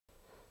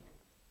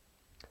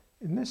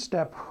In this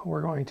step,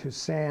 we're going to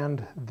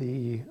sand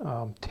the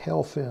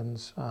tail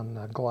fins on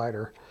the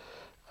glider.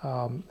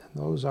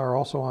 Those are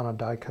also on a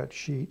die cut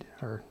sheet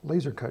or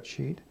laser cut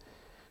sheet,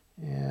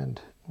 and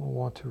we'll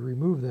want to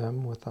remove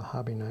them with a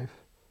hobby knife.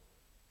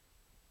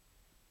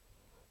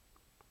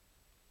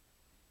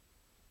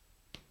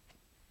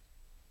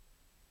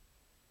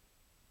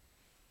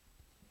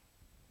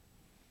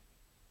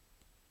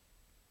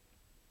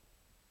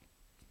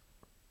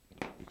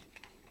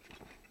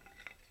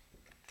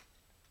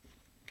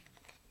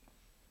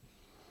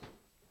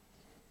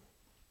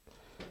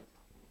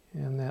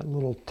 And that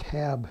little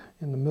tab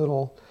in the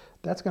middle,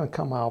 that's going to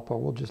come out, but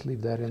we'll just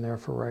leave that in there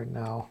for right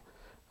now.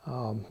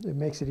 It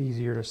makes it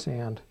easier to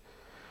sand.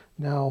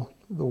 Now,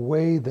 the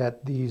way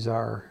that these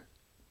are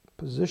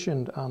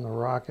positioned on the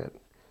rocket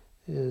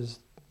is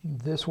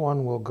this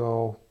one will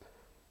go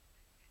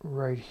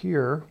right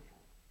here,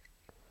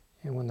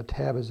 and when the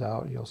tab is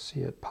out, you'll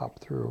see it pop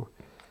through.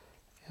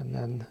 And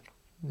then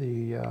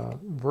the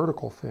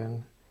vertical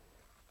fin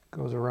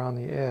goes around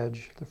the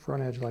edge, the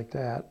front edge like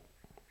that,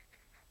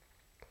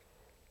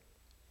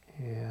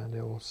 and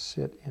it will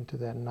sit into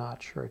that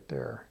notch right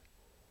there.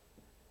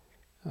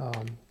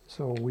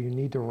 So we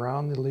need to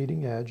round the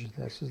leading edge.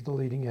 This is the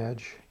leading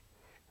edge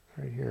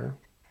right here,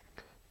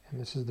 and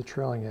this is the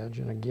trailing edge.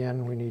 And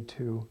again, we need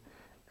to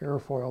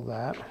airfoil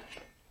that.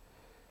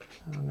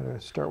 I'm going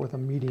to start with a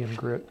medium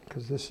grit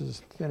because this is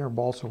thinner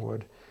balsa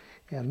wood.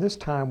 And this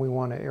time we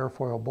want to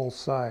airfoil both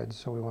sides.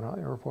 So we want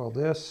to airfoil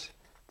this,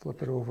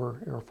 flip it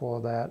over,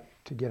 airfoil that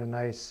to get a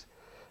nice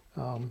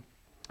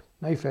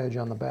knife edge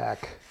on the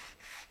back.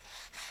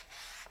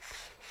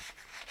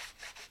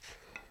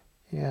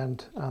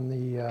 And on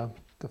the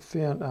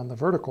fin, on the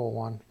vertical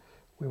one,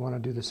 we want to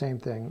do the same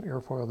thing.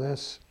 Airfoil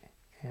this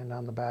and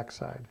on the back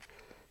side,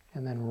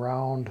 and then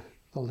round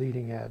the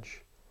leading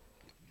edge.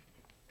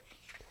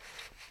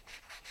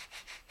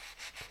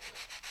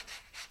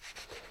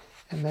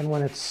 And then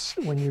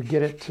when you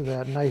get it to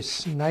that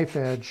nice knife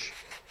edge,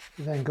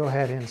 then go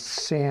ahead and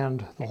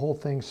sand the whole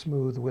thing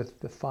smooth with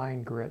the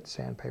fine grit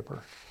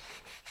sandpaper.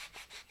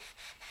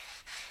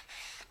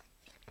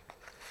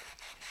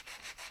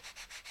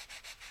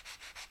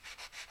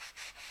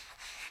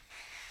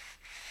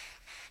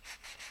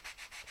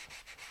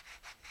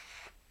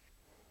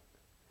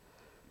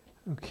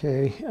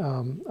 Okay,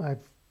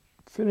 I've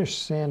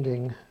finished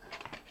sanding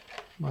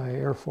my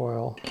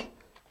airfoil,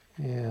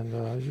 and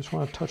I just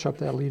want to touch up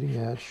that leading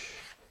edge.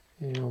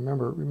 And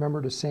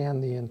remember to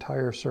sand the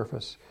entire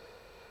surface.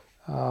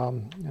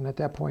 And at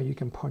that point, you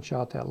can punch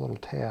out that little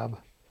tab.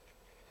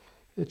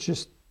 It's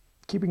just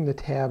keeping the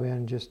tab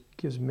in just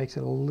makes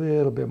it a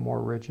little bit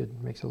more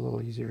rigid, makes it a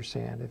little easier to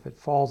sand. If it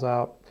falls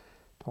out,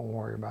 don't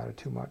worry about it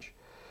too much.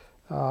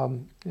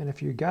 And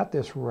if you got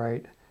this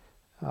right,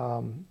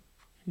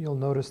 you'll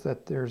notice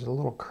that there's a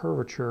little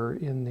curvature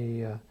in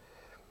the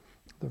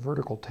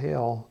vertical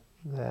tail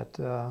that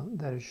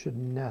it should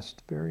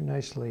nest very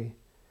nicely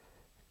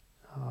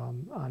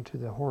onto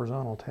the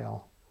horizontal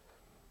tail.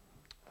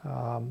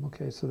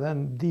 Okay, so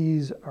then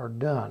these are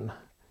done.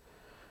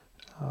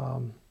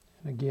 And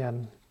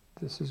again,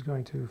 this is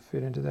going to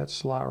fit into that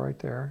slot right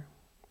there.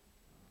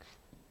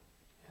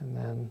 And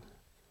then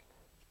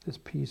this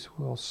piece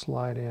will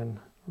slide in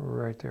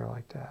right there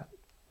like that.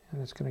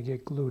 And it's going to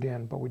get glued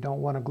in, but we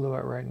don't want to glue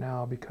it right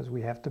now because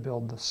we have to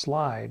build the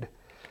slide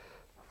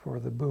for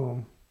the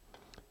boom.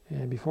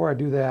 And before I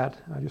do that,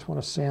 I just want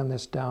to sand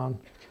this down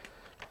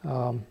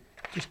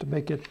just to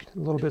make it a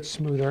little bit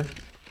smoother.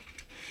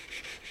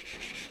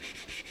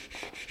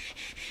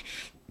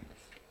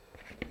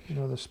 You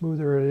know, the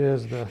smoother it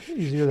is, the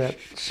easier that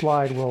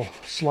slide will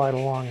slide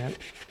along it.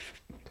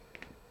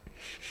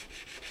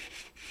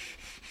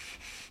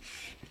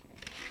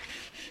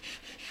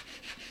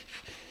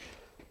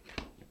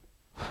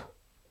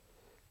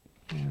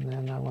 And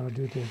then I want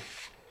to do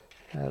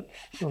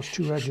those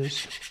two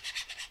edges.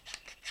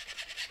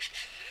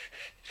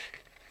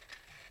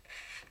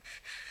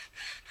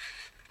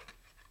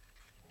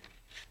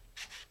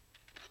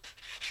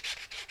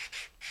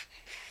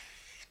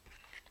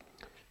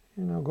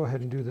 And I'll go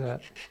ahead and do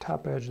that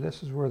top edge.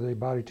 This is where the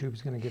body tube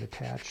is going to get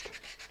attached.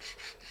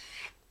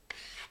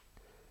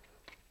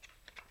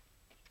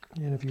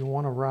 And if you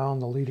want to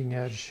round the leading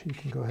edge, you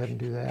can go ahead and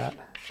do that.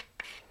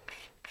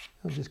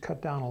 I'll just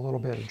cut down a little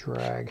bit of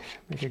drag,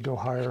 make it go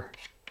higher.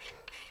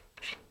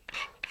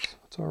 So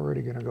it's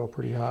already going to go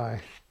pretty high.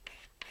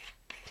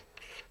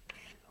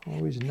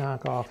 Always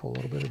knock off a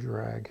little bit of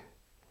drag.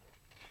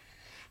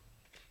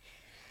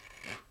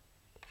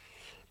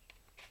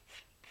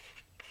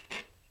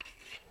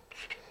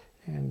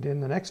 And in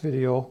the next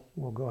video,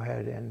 we'll go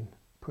ahead and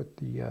put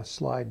the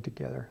slide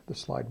together, the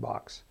slide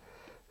box.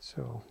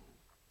 So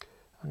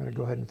I'm going to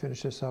go ahead and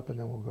finish this up, and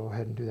then we'll go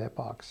ahead and do that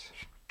box.